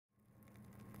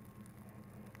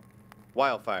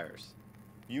Wildfires.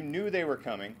 You knew they were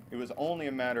coming, it was only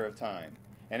a matter of time.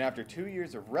 And after 2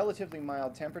 years of relatively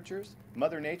mild temperatures,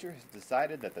 Mother Nature has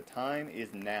decided that the time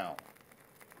is now.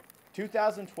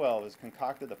 2012 has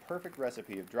concocted the perfect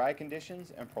recipe of dry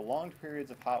conditions and prolonged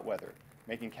periods of hot weather,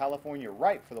 making California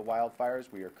ripe for the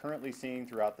wildfires we are currently seeing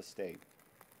throughout the state.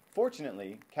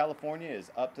 Fortunately, California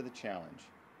is up to the challenge.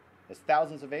 As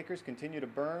thousands of acres continue to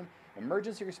burn,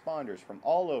 emergency responders from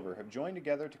all over have joined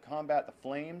together to combat the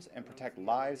flames and protect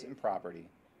lives and property.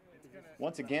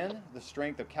 Once again, the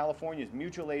strength of California's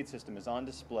mutual aid system is on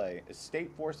display as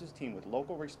state forces team with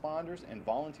local responders and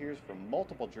volunteers from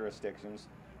multiple jurisdictions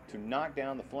to knock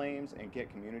down the flames and get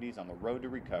communities on the road to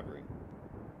recovery.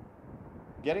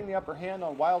 Getting the upper hand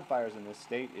on wildfires in this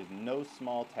state is no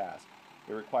small task.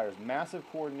 It requires massive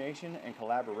coordination and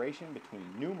collaboration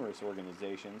between numerous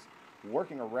organizations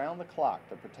working around the clock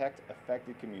to protect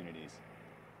affected communities.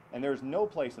 And there is no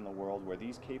place in the world where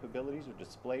these capabilities are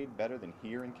displayed better than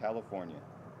here in California.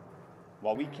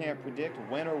 While we can't predict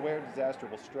when or where disaster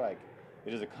will strike,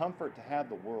 it is a comfort to have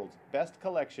the world's best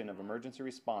collection of emergency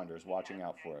responders watching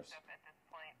out for us.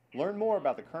 Learn more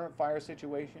about the current fire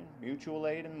situation, mutual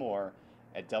aid, and more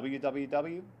at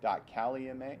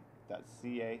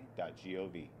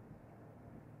www.caliema.ca.gov.